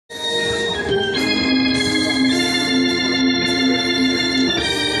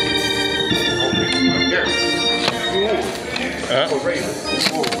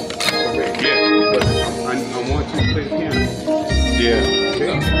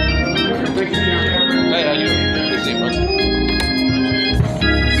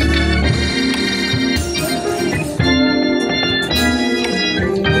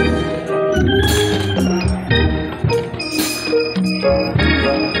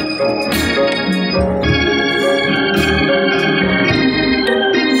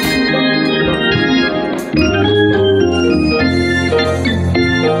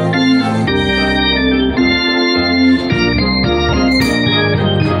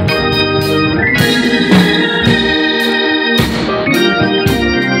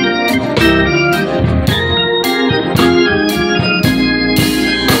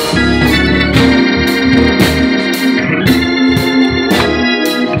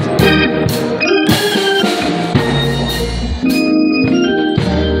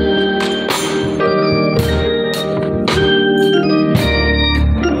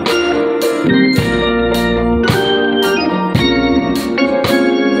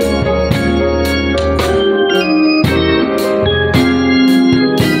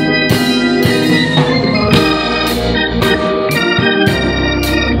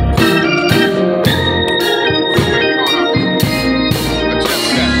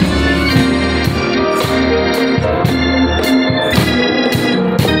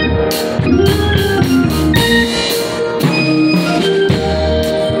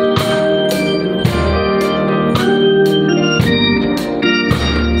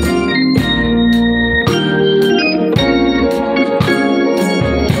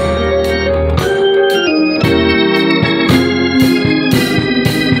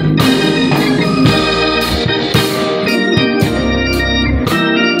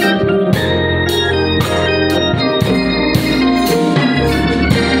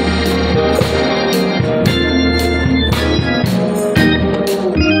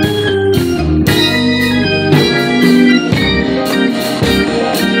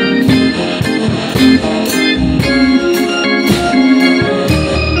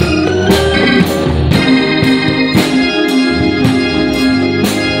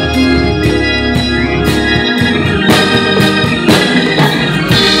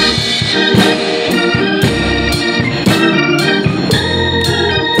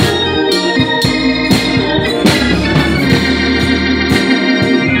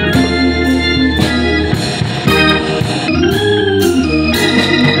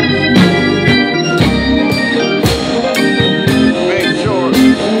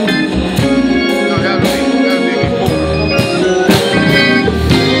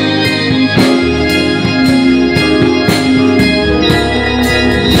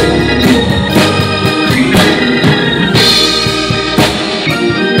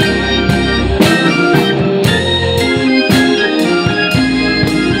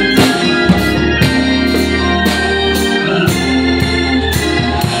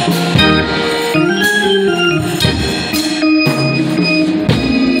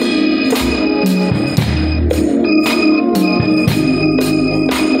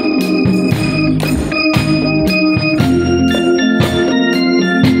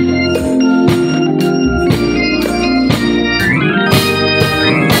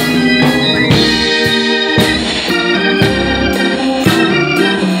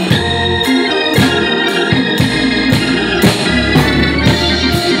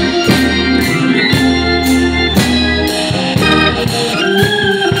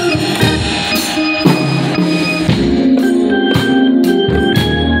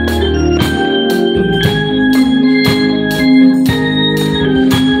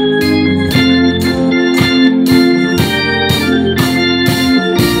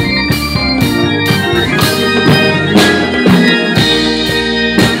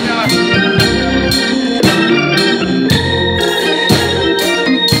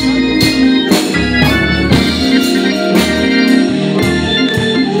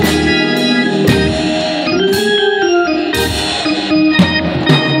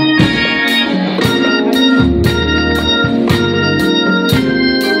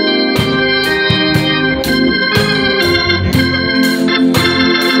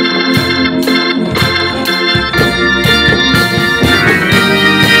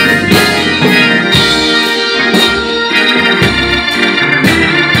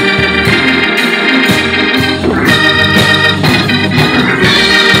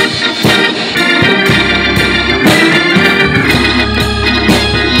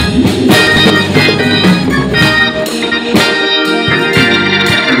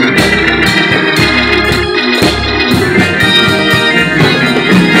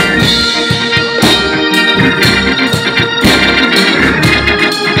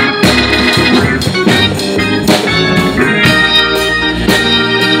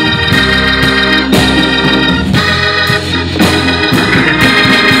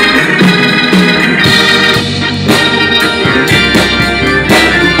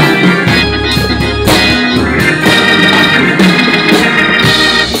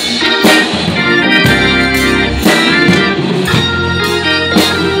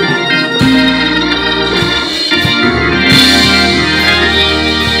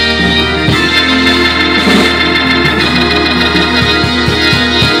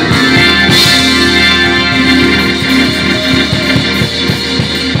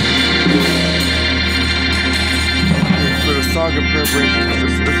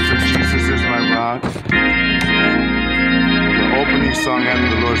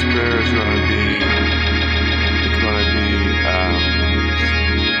first prayer is gonna be, it's gonna be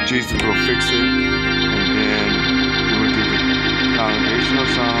Jesus Will Fix It, and then we'll do the congregational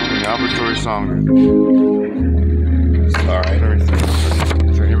song and the offertory song. All right.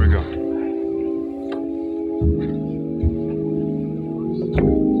 So here we go.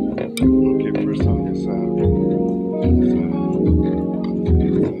 Okay, first song is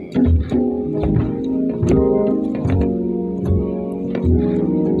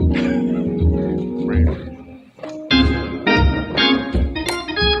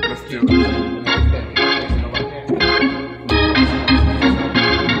let's do it.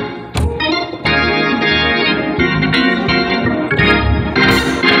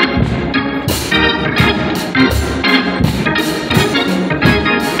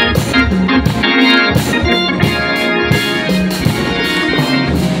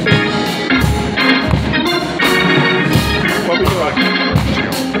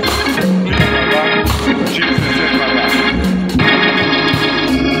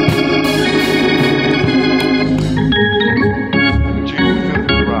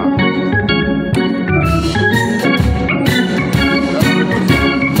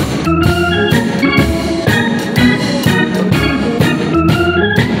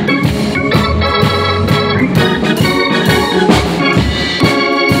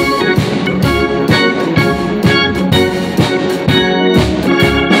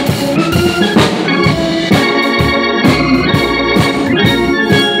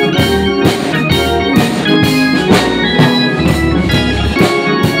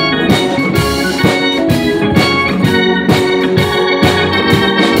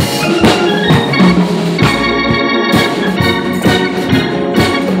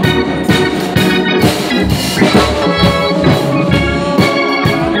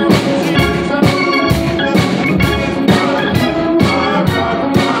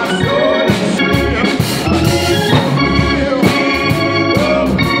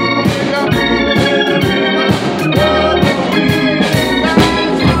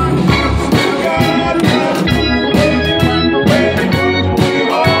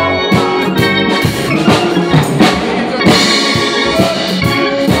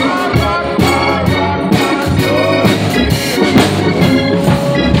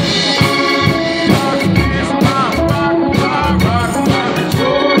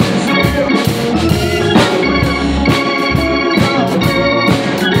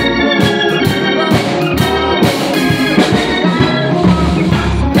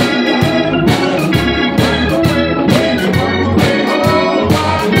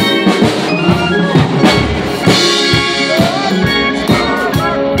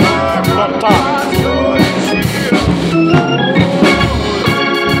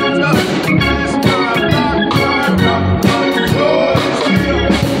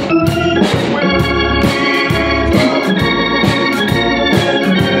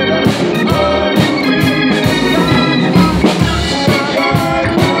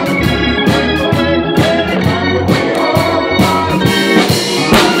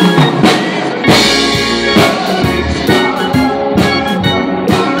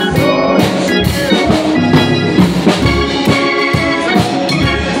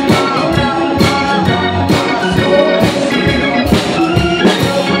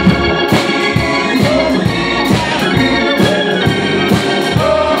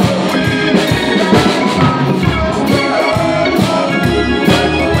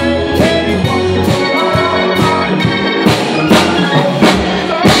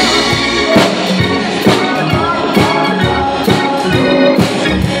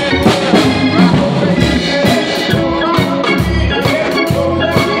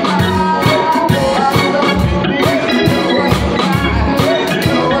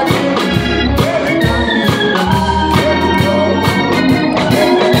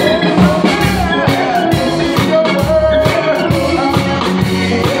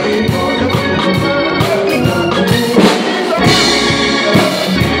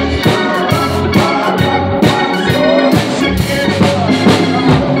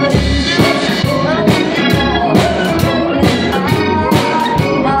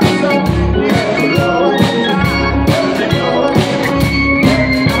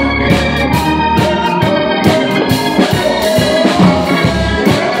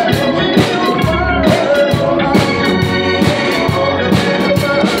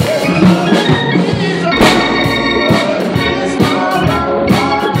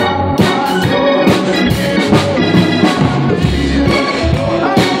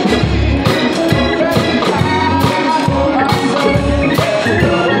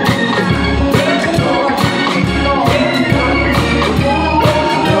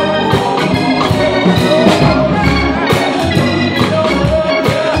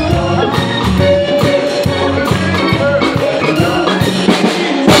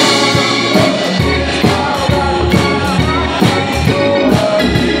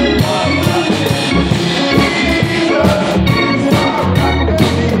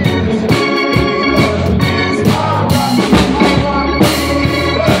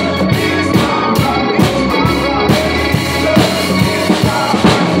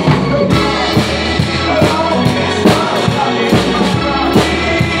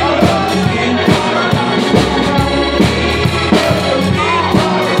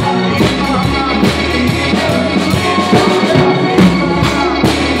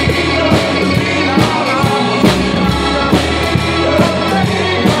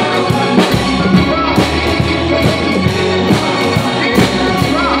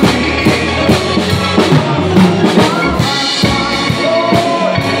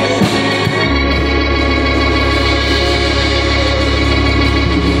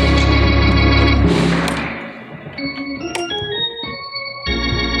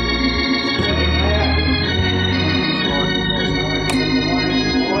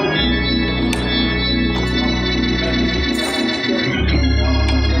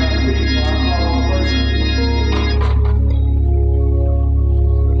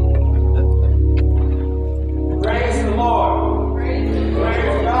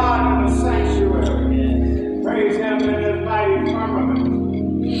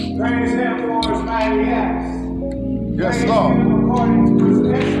 Yes, Lord.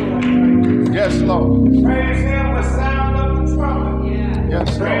 Yes, Lord. Praise him with sound of the trumpet. Yes,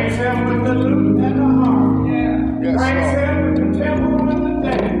 Lord. Praise him with the lute and the harp. Yes, Praise Lord. him with the timbrel and the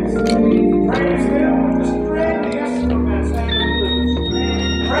dance. Praise him with the string, the instruments, and the flutes.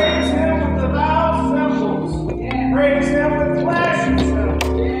 Praise him with the loud cymbals. Praise him with clashing cymbals.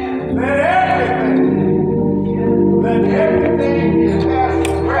 Let everything that has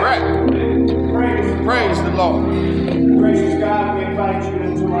breath praise the Lord. Gracious God, we invite you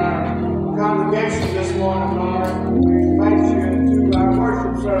into our congregation this morning, Lord. We invite you into our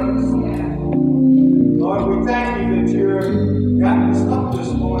worship service. Lord, we thank you that you're gotten us up this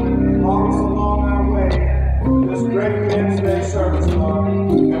morning and brought us along our way to this great Wednesday service, Lord.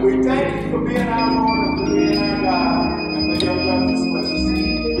 And we thank you for being our Lord and for being our God and for your presence with us.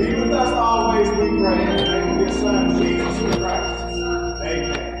 Be with us always, we pray. In the name of your Son, Jesus Christ.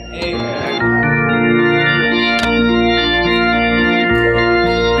 Amen. Amen.